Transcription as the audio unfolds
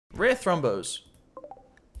rare thrombos.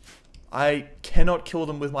 I cannot kill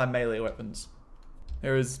them with my melee weapons.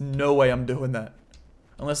 There is no way I'm doing that.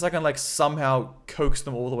 Unless I can like somehow coax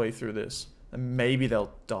them all the way through this. Then maybe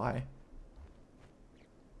they'll die.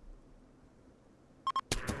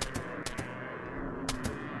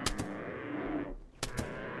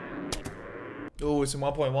 Oh, it's in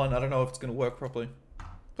 1.1. I don't know if it's going to work properly.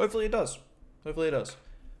 Hopefully it does. Hopefully it does.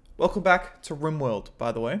 Welcome back to RimWorld,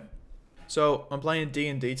 by the way. So, I'm playing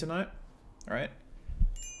D&D tonight. Alright.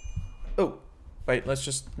 Oh, wait, let's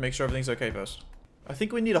just make sure everything's okay first. I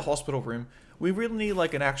think we need a hospital room. We really need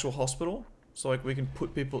like an actual hospital. So like we can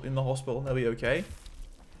put people in the hospital and they'll be okay.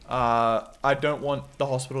 I don't want the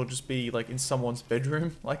hospital to just be like in someone's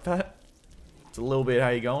bedroom like that. It's a little bit how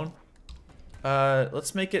you going.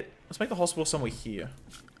 Let's make the hospital somewhere here.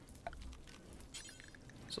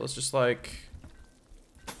 So let's just like...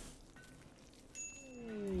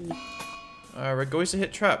 Ragosa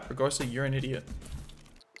hit trap. Ragosa, you're an idiot.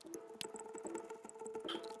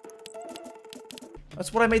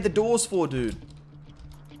 That's what I made the doors for, dude.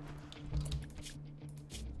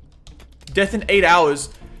 Death in 8 hours.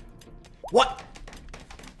 What?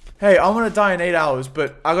 Hey, I'm gonna die in 8 hours,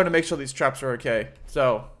 but I gotta make sure these traps are okay.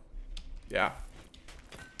 So, yeah.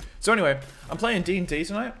 So anyway, I'm playing D&D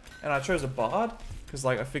tonight, and I chose a bard, because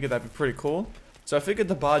like I figured that'd be pretty cool. So I figured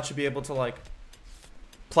the bard should be able to like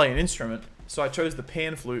play an instrument. So I chose the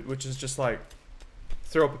pan flute, which is just like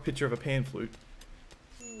throw up a picture of a pan flute.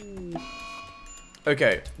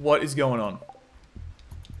 Okay, what is going on?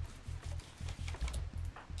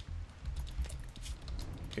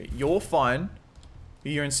 Okay, you're fine.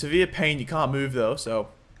 You're in severe pain, you can't move though, so...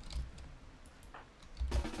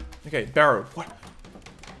 Okay, Barrow, what?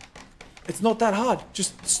 It's not that hard,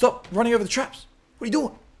 just stop running over the traps. What are you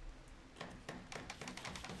doing?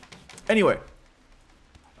 Anyway.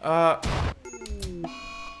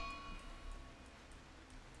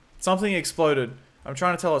 Something exploded. I'm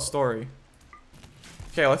trying to tell a story.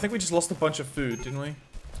 Okay, well, I think we just lost a bunch of food, didn't we?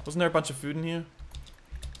 Wasn't there a bunch of food in here?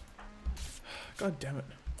 God damn it.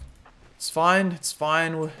 It's fine, it's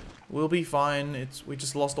fine. We'll be fine. We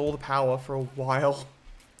just lost all the power for a while.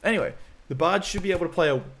 Anyway, the bard should be able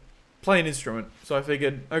to play an instrument. So I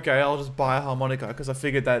figured, okay, I'll just buy a harmonica because I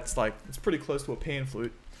figured that's like, it's pretty close to a pan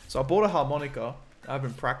flute. So I bought a harmonica. I've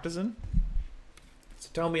been practicing. So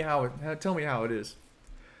tell me how it is.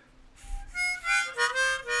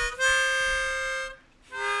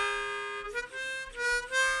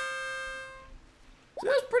 So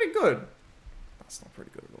that's pretty good. That's not pretty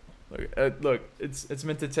good at all. Look, it's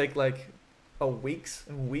meant to take like weeks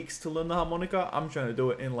and weeks to learn the harmonica. I'm trying to do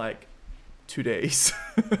it in like 2 days.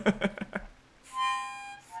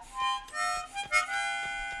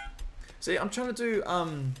 See, I'm trying to do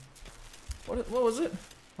what was it?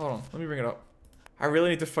 Hold on, let me bring it up. I really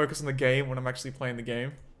need to focus on the game when I'm actually playing the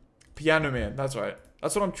game. Piano Man, that's right.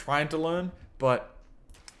 That's what I'm trying to learn, but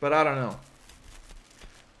I don't know.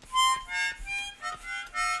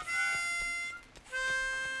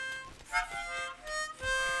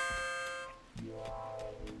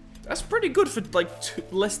 That's pretty good for like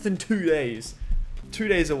less than 2 days. 2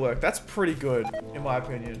 days of work. That's pretty good, in my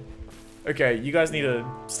opinion. Okay, you guys need to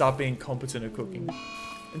start being competent at cooking.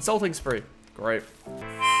 Insulting spree. Great.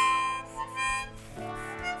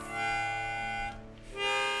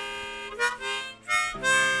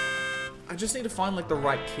 I just need to find like the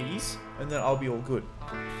right keys, and then I'll be all good.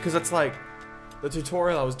 Because that's like, the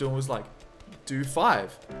tutorial I was doing was like, do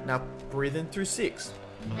 5. Now breathe in through 6.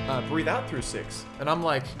 Breathe out through 6. And I'm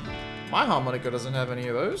like, my harmonica doesn't have any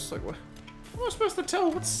of those. Like, what am I supposed to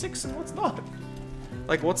tell what's 6 and what's not?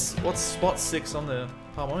 Like, what's spot 6 on the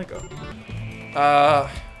harmonica?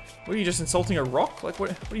 What are you, just insulting a rock? Like,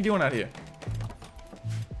 what are you doing out here?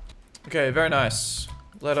 Okay, very nice.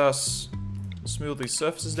 Let us smooth these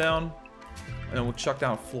surfaces down. And then we'll chuck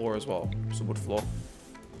down a floor as well. Just a wood floor.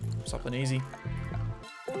 Something easy.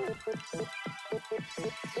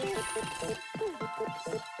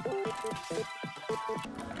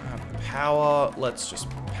 Power. Let's just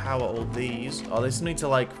power all these. Oh, they still need to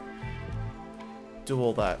like do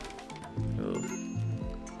all that. Ugh.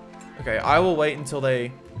 Okay, I will wait until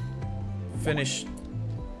they finish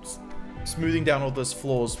smoothing down all those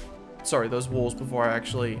floors. Sorry, those walls before I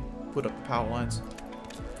actually put up the power lines.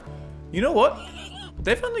 You know what?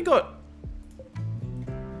 They've only got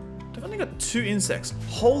 2 insects.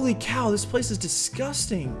 Holy cow, this place is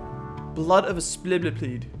disgusting. Blood of a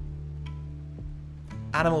spliblipede.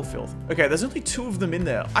 Animal filth. Okay, there's only 2 of them in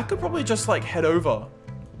there. I could probably just like head over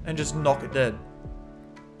and just knock it dead.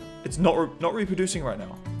 It's not reproducing right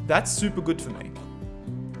now. That's super good for me.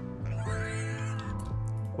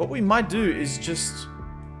 What we might do is just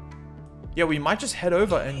Yeah, we might just head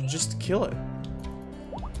over and just kill it.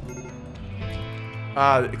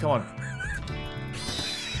 Come on.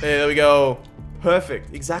 Hey, there we go.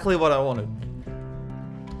 Perfect. Exactly what I wanted.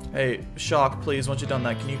 Hey, Shark, please, once you've done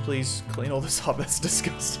that, can you please clean all this up? That's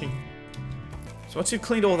disgusting. So once you've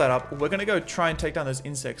cleaned all that up, we're gonna go try and take down those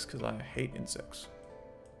insects, because I hate insects.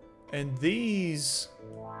 And these...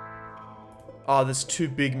 Oh, there's 2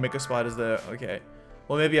 big mega spiders there. Okay.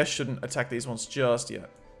 Well, maybe I shouldn't attack these ones just yet.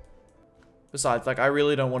 Besides, like, I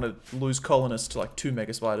really don't want to lose colonists to, like, 2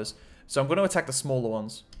 mega spiders. So I'm going to attack the smaller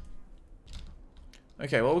ones.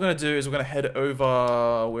 Okay, what we're going to do is we're going to head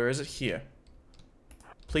over... Where is it? Here.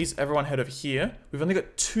 Please, everyone head over here. We've only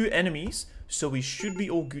got 2 enemies, so we should be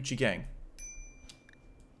all Gucci gang.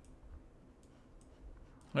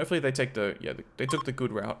 Hopefully they take the... Yeah, they took the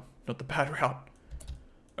good route, not the bad route.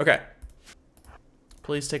 Okay.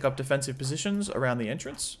 Please take up defensive positions around the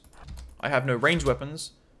entrance. I have no ranged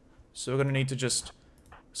weapons, so we're going to need to just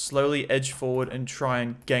slowly edge forward and try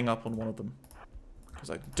and gang up on one of them. Because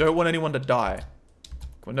I don't want anyone to die.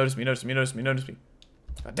 Come on, notice me, notice me, notice me, notice me.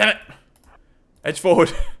 God damn it! Edge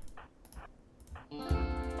forward.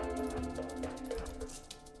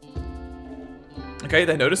 Okay,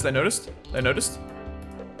 they noticed, they noticed, they noticed.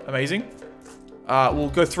 Amazing. We'll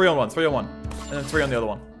go 3 on 1, 3 on 1. And then 3 on the other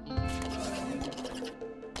one.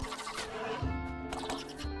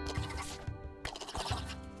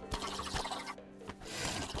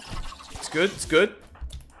 It's good, it's good.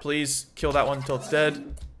 Please kill that one until it's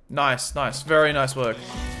dead. Nice, nice. Very nice work.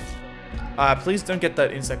 Please don't get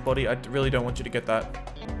that insect body. I really don't want you to get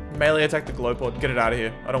that. Melee attack the glow pod. Get it out of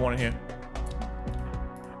here. I don't want it here.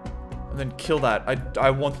 And then kill that. I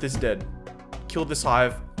want this dead. Kill this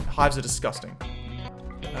hive. Hives are disgusting.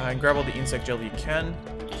 And grab all the insect jelly you can.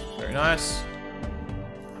 Very nice.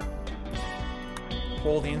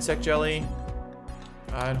 Haul the insect jelly.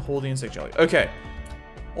 And haul the insect jelly. Okay.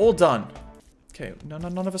 All done. Okay, none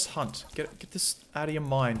of us hunt. Get this out of your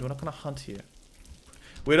mind. We're not gonna hunt here.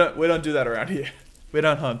 We don't do that around here. We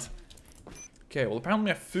don't hunt. Okay, well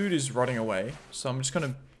apparently my food is rotting away, so I'm just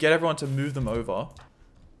gonna get everyone to move them over.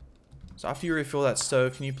 So after you refill that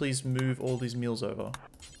stove, can you please move all these meals over?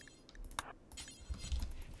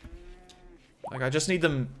 Like I just need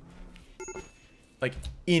them like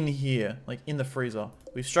in here, like in the freezer.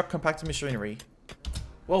 We've struck compacted machinery.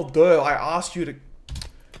 Well, duh, I asked you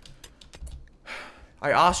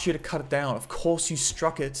to cut it down. Of course you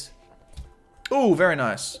struck it. Ooh, very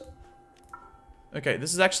nice. Okay,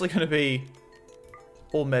 this is actually going to be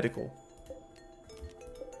all medical.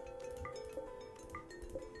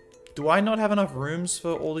 Do I not have enough rooms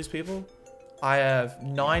for all these people? I have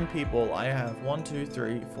 9 people. I have 1, 2,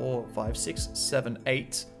 3, 4, 5, 6, 7,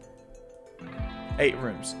 8. 8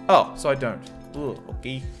 rooms. Oh, so I don't. Ooh,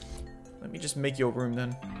 okay. Let me just make your room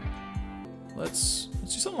then. Let's do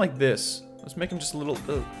something like this. Let's make them just a little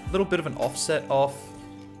bit of an offset off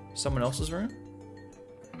someone else's room.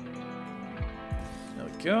 There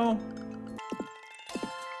we go.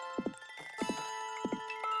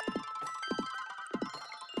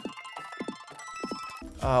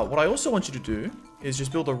 What I also want you to do is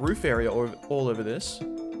just build a roof area all over this.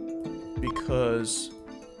 Because...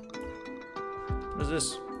 What is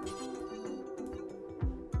this?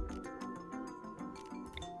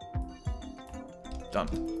 Done.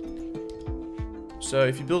 So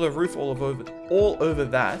if you build a roof all over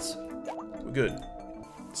that, we're good.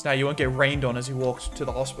 So now you won't get rained on as you walk to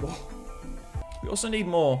the hospital. We also need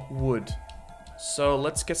more wood. So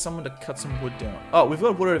let's get someone to cut some wood down. Oh, we've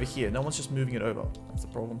got wood over here. No one's just moving it over. That's the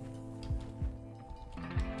problem.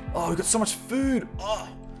 Oh, we've got so much food. Oh,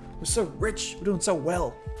 we're so rich. We're doing so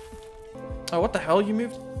well. Oh, what the hell? You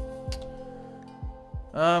moved?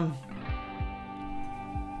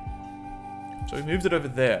 So we moved it over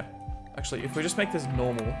there. Actually, if we just make this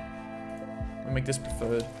normal, and make this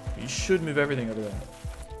preferred, you should move everything over there.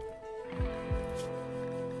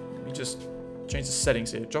 Let me just change the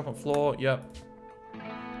settings here. Drop on floor, yep.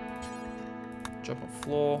 Drop on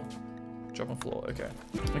floor. Drop on floor, okay.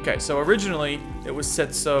 Okay, so originally, it was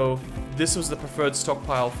set so this was the preferred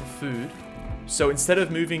stockpile for food. So instead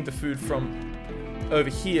of moving the food from over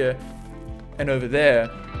here and over there,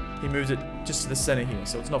 he moved it just to the center here,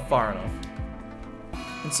 so it's not far enough.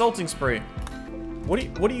 Insulting spree. What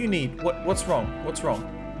do you need? What's wrong? What's wrong?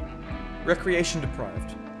 Recreation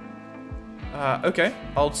deprived. Okay.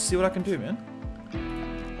 I'll see what I can do, man.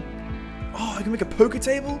 Oh, I can make a poker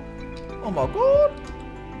table? Oh my god.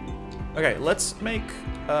 Okay, let's make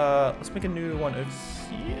a new one over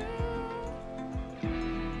here.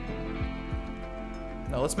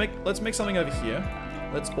 No, let's make something over here.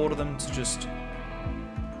 Let's order them to just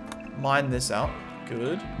mine this out.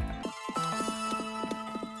 Good.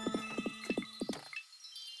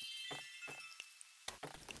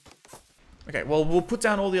 Okay, well, we'll put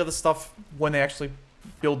down all the other stuff when they actually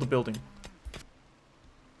build the building.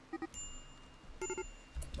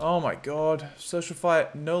 Oh my god. Social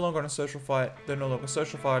fight. No longer on a social fight. They're no longer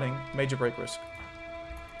social fighting. Major break risk.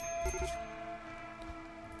 Oh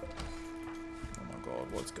my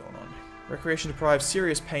god, what's going on? Recreation deprived,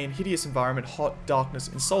 serious pain, hideous environment, hot, darkness,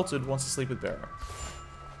 insulted, wants to sleep with bearer.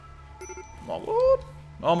 My lord.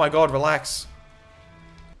 Oh my god, relax.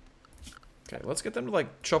 Okay, let's get them to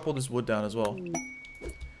like chop all this wood down as well.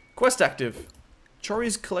 Quest active.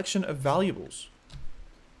 Chori's collection of valuables.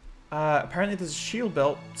 Apparently there's a shield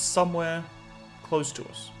belt somewhere close to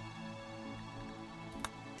us.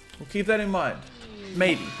 We'll keep that in mind.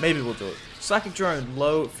 Maybe we'll do it. Psychic drone,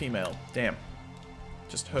 low, female. Damn.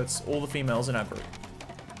 Just hurts all the females in our group.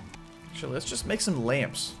 Actually, let's just make some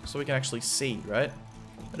lamps so we can actually see, right?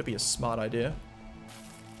 That'd be a smart idea.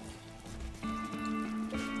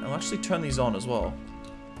 I'll actually turn these on as well.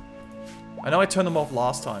 I know I turned them off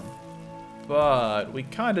last time, but we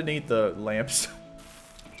kind of need the lamps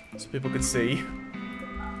so people can see.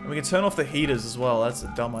 And we can turn off the heaters as well. That's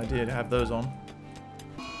a dumb idea to have those on.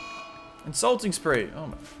 Insulting spree. Oh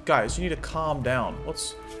my, guys, you need to calm down.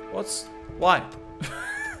 Why?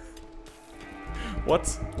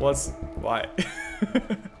 Why?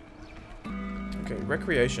 Okay,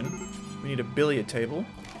 recreation. We need a billiard table.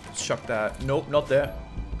 Let's chuck that. Nope, not there.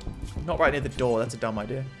 Not right near the door. That's a dumb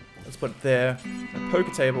idea. Let's put it there. A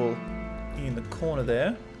poker table in the corner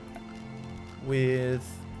there. With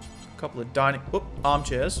a couple of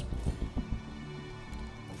armchairs.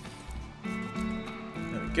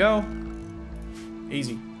 There we go.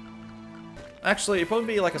 Easy. Actually, it'd probably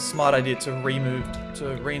be like a smart idea to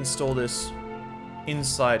reinstall this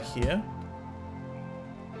inside here.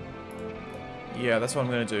 Yeah, that's what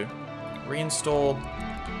I'm gonna do. Reinstall.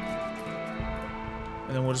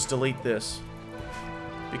 And then we'll just delete this.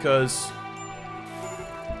 Because...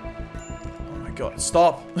 oh my god,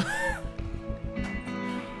 stop!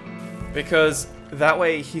 Because that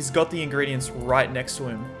way he's got the ingredients right next to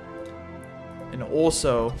him. And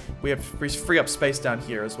also, we free up space down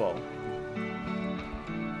here as well.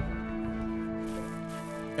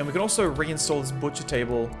 And we can also reinstall this butcher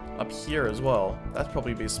table up here as well. That'd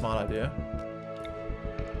probably be a smart idea.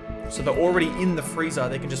 So they're already in the freezer,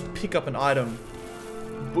 they can just pick up an item,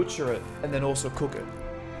 butcher it, and then also cook it.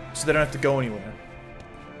 So they don't have to go anywhere.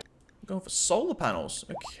 I'm going for solar panels.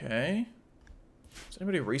 Okay. Is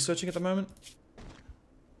anybody researching at the moment?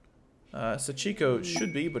 Sachiko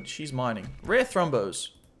should be, but she's mining. Rare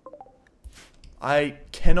thrombos. I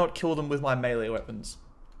cannot kill them with my melee weapons.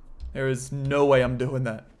 There is no way I'm doing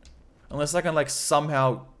that. Unless I can, like,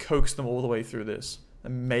 somehow coax them all the way through this.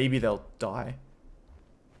 And maybe they'll die.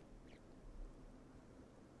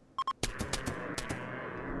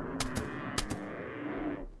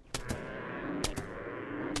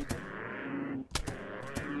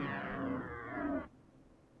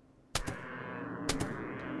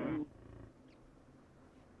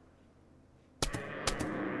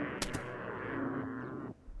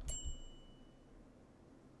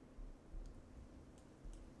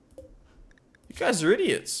 You guys are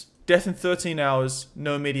idiots. Death in 13 hours,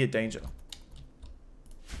 no immediate danger.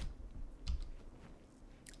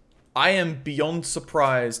 I am beyond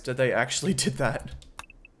surprised that they actually did that.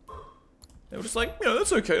 They were just like, yeah,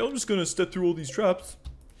 that's okay, I'm just gonna step through all these traps.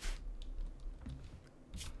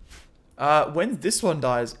 When this one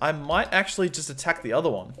dies, I might actually just attack the other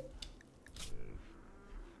one.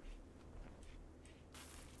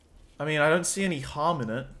 I mean, I don't see any harm in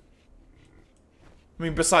it. I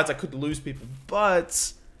mean, besides, I could lose people,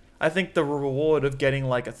 but I think the reward of getting,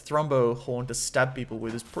 like, a thrombo horn to stab people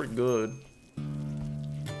with is pretty good.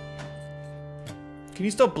 Can you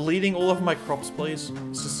stop bleeding all over my crops, please?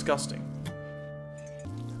 It's disgusting.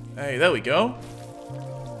 Hey, there we go.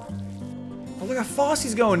 Oh, look how fast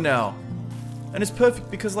he's going now. And it's perfect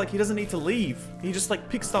because, like, he doesn't need to leave. He just, like,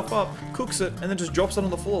 picks stuff up, cooks it, and then just drops it on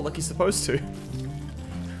the floor like he's supposed to.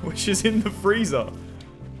 Which is in the freezer.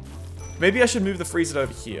 Maybe I should move the freezer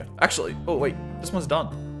over here. Actually, oh wait, this one's done.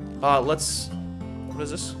 What is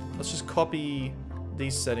this? Let's just copy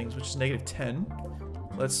these settings, which is -10.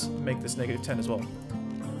 Let's make this -10 as well.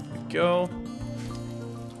 There we go.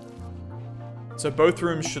 So both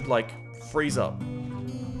rooms should, like, freeze up.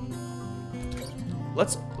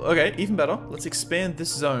 Okay, even better. Let's expand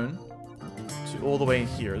this zone to all the way in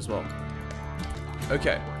here as well.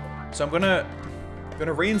 Okay, so I'm gonna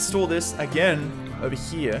reinstall this again over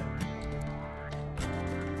here.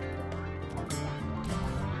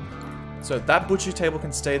 So that butcher table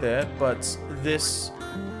can stay there, but this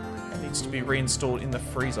needs to be reinstalled in the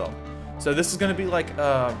freezer. So this is going to be like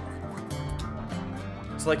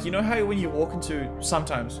So like, you know how when you walk into,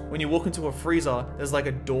 sometimes, when you walk into a freezer, there's like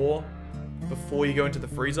a door before you go into the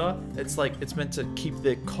freezer? It's like, it's meant to keep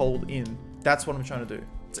the cold in. That's what I'm trying to do.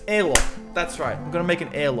 It's an airlock. That's right. I'm gonna make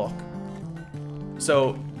an airlock.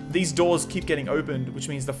 So these doors keep getting opened, which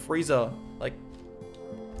means the freezer, like,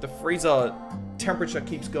 the freezer temperature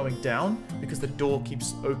keeps going down because the door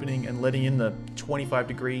keeps opening and letting in the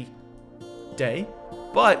 25-degree day.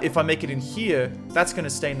 But if I make it in here, that's gonna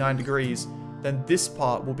stay 9 degrees. Then this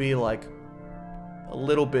part will be like a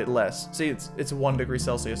little bit less. See, it's 1 degree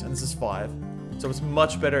Celsius and this is 5. So it's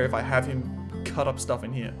much better if I have him cut up stuff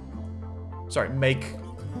in here. Sorry, make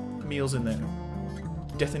meals in there.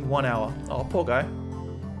 Death in 1 hour. Oh, poor guy.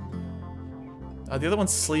 The other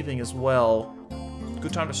one's sleeping as well.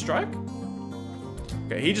 Good time to strike?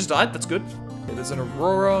 Okay, he just died. That's good. Okay, there's an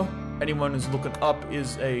aurora. Anyone who's looking up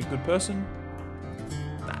is a good person.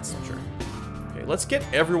 That's not true. Okay, let's get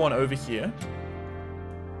everyone over here.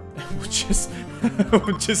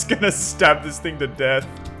 We're just gonna stab this thing to death.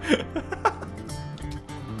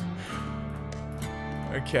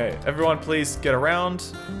 Okay, everyone please get around.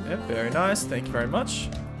 Yeah, very nice. Thank you very much.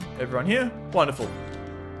 Everyone here? Wonderful.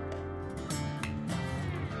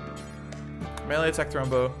 Melee attack, throwing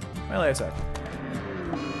melee attack.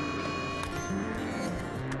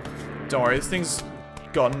 Don't worry, this thing's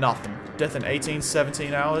got nothing. Death in 18,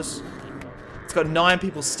 17 hours. It's got 9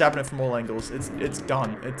 people stabbing it from all angles. It's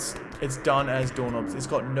done. It's done as doorknobs. It's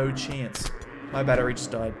got no chance. My battery just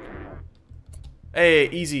died. Hey,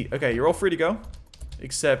 easy. Okay, you're all free to go.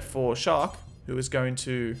 Except for Shark, who is going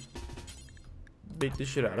to beat the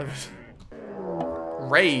shit out of it.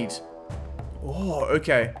 Raid. Oh,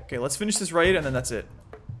 okay. Okay, let's finish this raid and then that's it.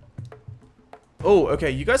 Oh, okay,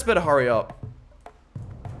 you guys better hurry up.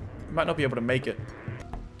 You might not be able to make it.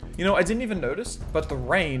 You know, I didn't even notice, but the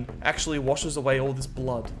rain actually washes away all this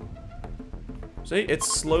blood. See?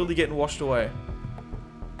 It's slowly getting washed away.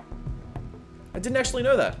 I didn't actually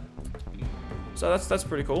know that. So that's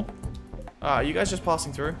pretty cool. You guys just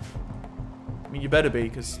passing through? I mean, you better be,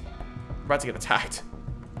 because we're about to get attacked.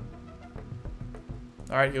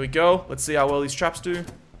 Alright, here we go. Let's see how well these traps do.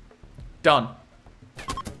 Done.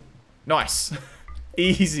 Nice.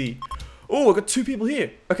 Easy. Oh, I got 2 people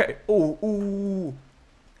here. Okay. Oh, ooh.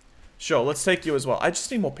 Sure, let's take you as well. I just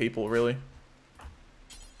need more people, really.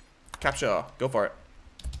 Capture. Go for it.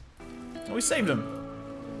 Oh, we saved him.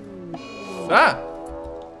 Ah!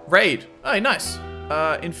 Raid. Oh, nice.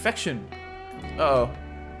 Infection. Uh-oh.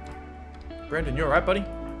 Brandon, you alright, buddy?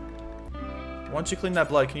 Once you clean that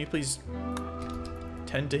blood, can you please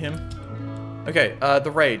tend to him? Okay, the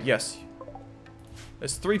raid, yes.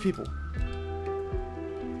 There's 3 people.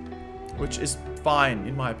 Which is fine,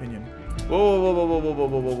 in my opinion. Whoa, whoa, whoa, whoa, whoa, whoa,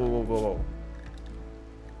 whoa, whoa, whoa, whoa,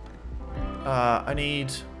 whoa. I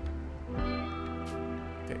need...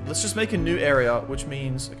 Okay, let's just make a new area, which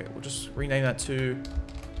means... Okay, we'll just rename that to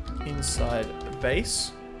inside the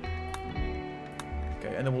base.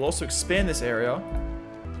 Okay, and then we'll also expand this area.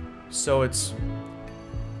 So it's...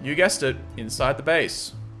 You guessed it, inside the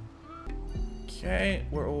base. Okay,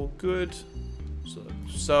 we're all good.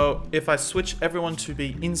 So if I switch everyone to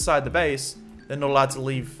be inside the base, they're not allowed to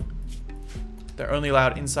leave. They're only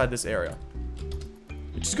allowed inside this area.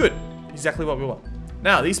 Which is good. Exactly what we want.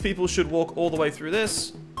 Now, these people should walk all the way through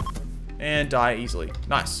this and die easily.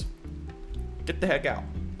 Nice. Get the heck out.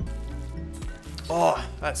 Oh,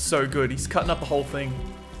 that's so good. He's cutting up the whole thing.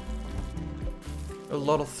 A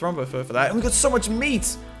lot of thrombo fur for that. And we got so much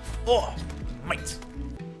meat. Oh, mate.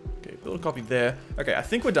 Okay, build a copy there. Okay, I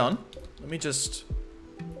think we're done. Let me just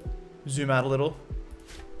zoom out a little.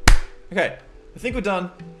 Okay, I think we're done.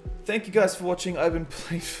 Thank you guys for watching. I've been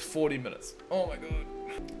playing for 40 minutes. Oh my god.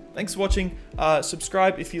 Thanks for watching.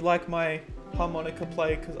 Subscribe if you like my harmonica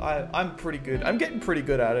play, because I'm pretty good. I'm getting pretty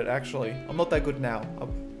good at it, actually. I'm not that good now.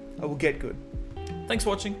 I will get good. Thanks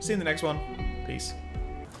for watching. See you in the next one. Peace.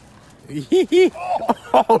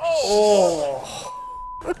 Oh.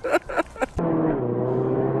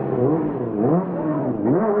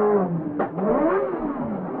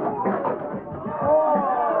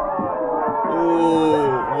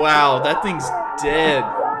 Wow, that thing's dead.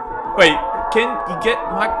 Wait, can you get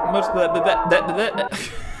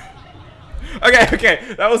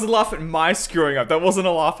Okay, that was a laugh at my screwing up. That wasn't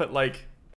a laugh at, like,